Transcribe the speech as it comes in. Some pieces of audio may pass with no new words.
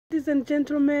Ladies and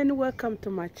gentlemen, welcome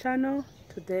to my channel.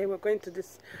 Today we're going to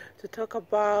talk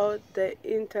about the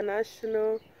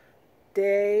International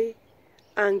Day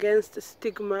Against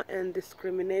Stigma and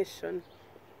Discrimination.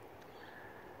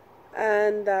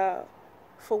 And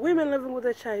for women living with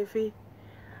HIV,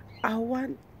 I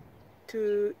want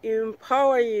to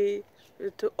empower you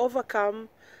to overcome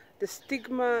the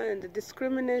stigma and the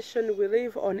discrimination we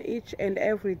live on each and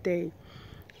every day.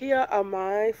 Here are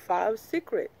my 5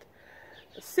 secrets.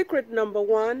 Secret number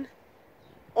 1,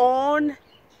 own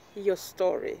your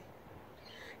story.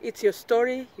 It's your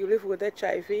story. You live with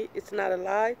HIV. It's not a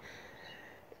lie.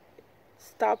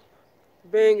 Stop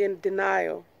being in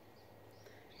denial.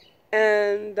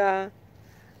 And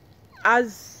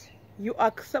as you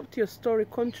accept your story,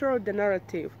 control the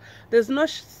narrative. There's no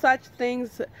such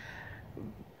things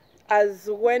as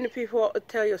when people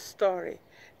tell your story.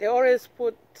 They always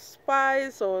put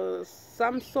spice or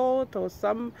some salt or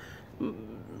some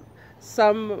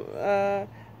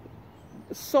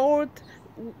salt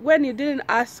when you didn't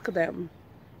ask them.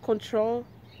 Control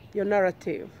your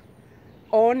narrative.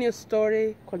 Own your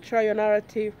story. Control your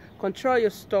narrative. Control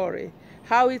your story.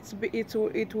 How it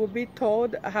will be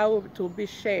told, how it will be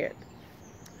shared.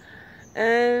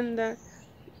 And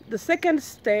the second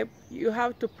step, you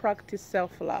have to practice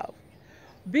self-love.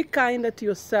 Be kind to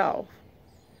yourself.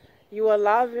 You are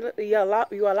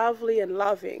lovely and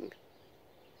loving.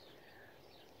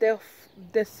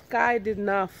 The sky did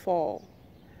not fall.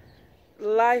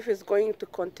 Life is going to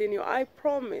continue. I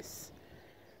promise.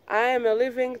 I am a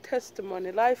living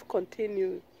testimony. Life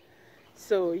continues.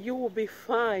 So you will be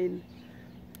fine.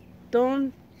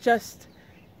 Don't just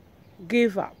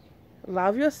give up.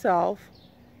 Love yourself.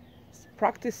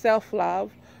 Practice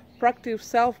self-love. Practice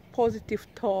self-positive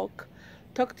talk.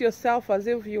 Talk to yourself as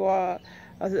if you are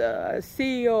a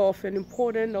CEO of an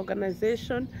important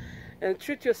organization. And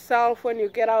treat yourself when you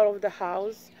get out of the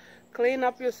house. Clean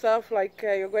up yourself like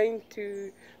you're going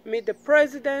to meet the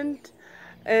president.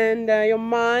 And your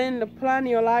mind, plan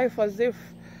your life as if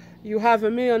you have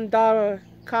 $1 million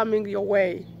coming your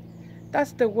way.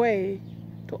 That's the way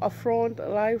to affront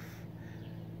life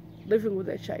living with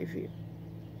HIV.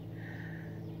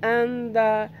 And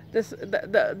the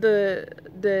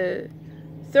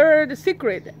third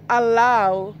secret,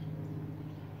 allow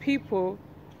people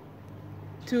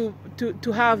to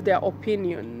have their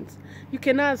opinions. You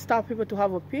cannot stop people to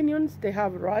have opinions. They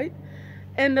have right.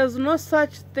 And there's no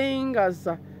such thing as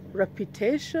a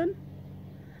reputation.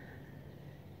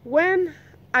 When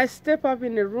I step up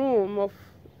in a room of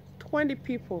 20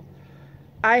 people,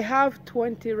 I have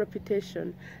 20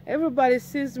 reputation. Everybody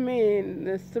sees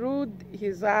me through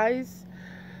his eyes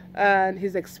and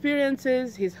his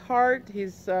experiences, his heart,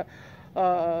 his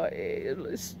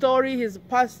story, his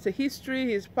past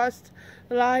history, his past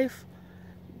life.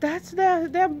 That's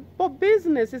their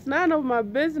business. It's none of my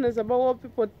business about what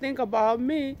people think about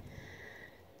me.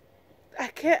 I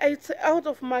can't. It's out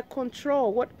of my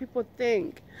control what people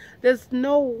think. There's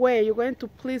no way you're going to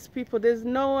please people. There's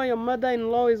no way your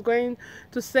mother-in-law is going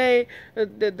to say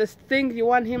the thing you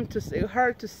want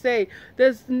her to say.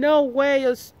 There's no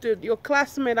way your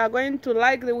classmates are going to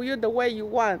like you the way you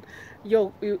want.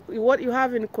 What you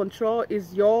have in control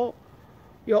is your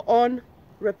own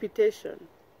reputation.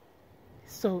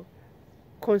 So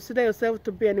consider yourself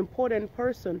to be an important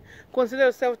person. Consider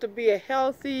yourself to be a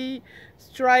healthy,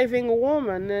 striving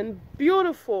woman and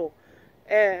beautiful.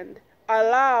 And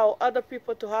allow other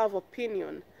people to have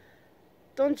opinion.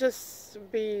 Don't just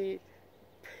be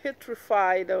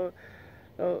petrified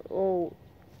or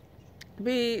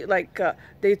be like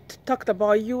they talked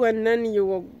about you and then you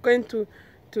were going to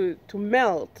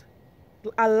melt.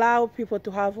 Allow people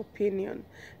to have opinion.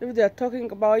 If they are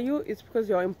talking about you, it's because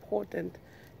you're important.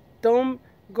 Don't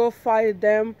go fight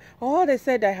them. Oh, they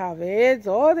said I have AIDS.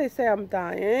 Oh, they say I'm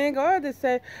dying. Oh, they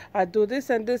say I do this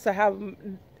and this.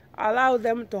 Allow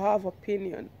them to have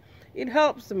opinion. It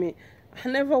helps me. I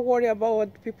never worry about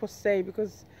what people say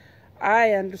because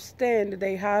I understand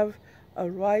they have a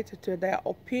right to their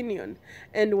opinion.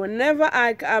 And whenever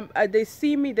they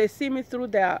see me through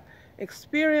their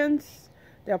experience,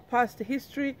 their past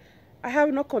history. I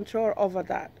have no control over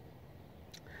that.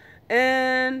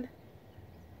 And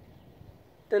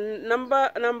the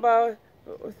number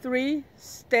 3,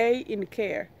 stay in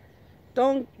care.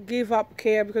 Don't give up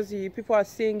care because people are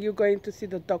seeing you going to see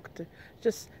the doctor.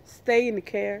 Just stay in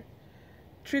care.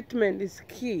 Treatment is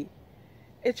key.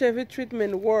 HIV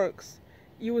treatment works.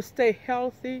 You will stay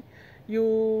healthy. You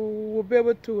will be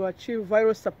able to achieve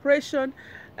virus suppression,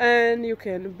 and you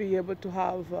can be able to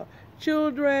have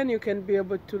children. You can be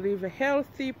able to live a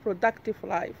healthy, productive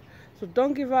life. So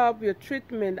don't give up your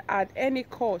treatment at any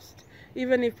cost.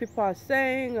 Even if people are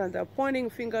saying and they're pointing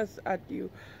fingers at you,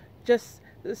 just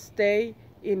stay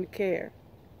in care.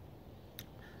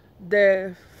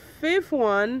 The fifth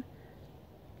one,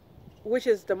 which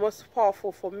is the most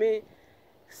powerful for me,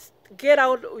 get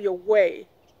out of your way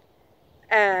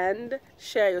and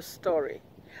share your story.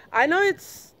 I know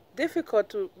it's difficult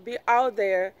to be out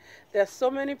there. There are so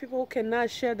many people who cannot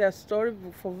share their story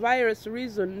for various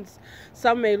reasons.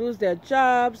 Some may lose their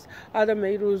jobs, others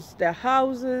may lose their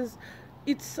houses.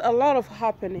 It's a lot of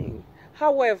happening.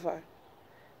 However,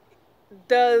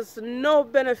 there's no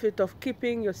benefit of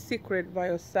keeping your secret by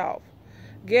yourself.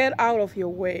 Get out of your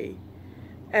way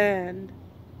and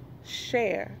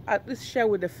share. At least share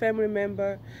with a family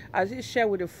member, at least share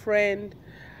with a friend.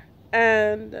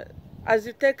 And as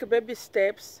you take baby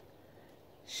steps,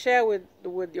 share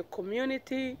with your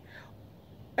community,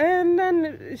 and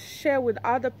then share with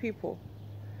other people.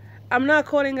 I'm not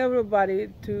calling everybody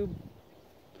to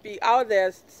be out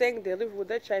there saying they live with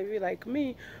HIV like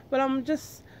me, but I'm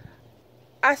just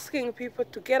asking people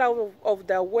to get out of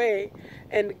their way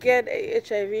and get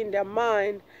HIV in their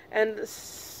mind and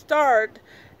start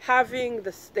having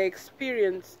the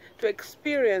experience to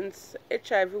experience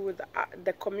HIV with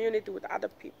the community, with other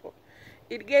people.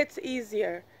 It gets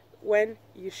easier when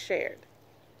you share.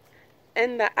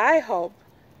 And I hope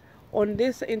on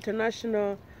this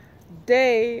International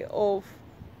Day of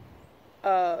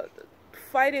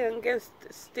fighting against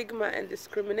stigma and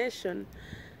discrimination,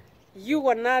 you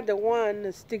are not the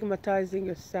one stigmatizing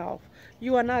yourself.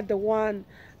 You are not the one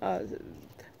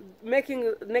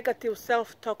making negative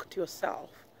self-talk to yourself.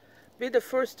 Be the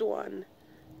first one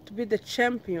to be the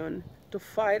champion to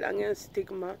fight against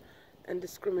stigma and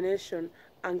discrimination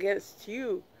against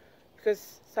you,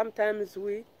 because sometimes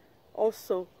we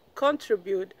also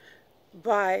contribute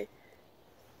by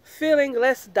feeling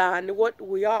less than what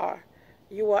we are.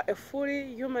 You are a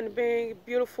fully human being,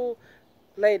 beautiful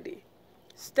lady.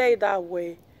 Stay that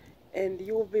way and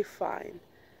you will be fine.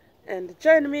 And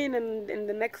join me in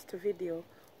the next video.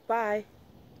 Bye.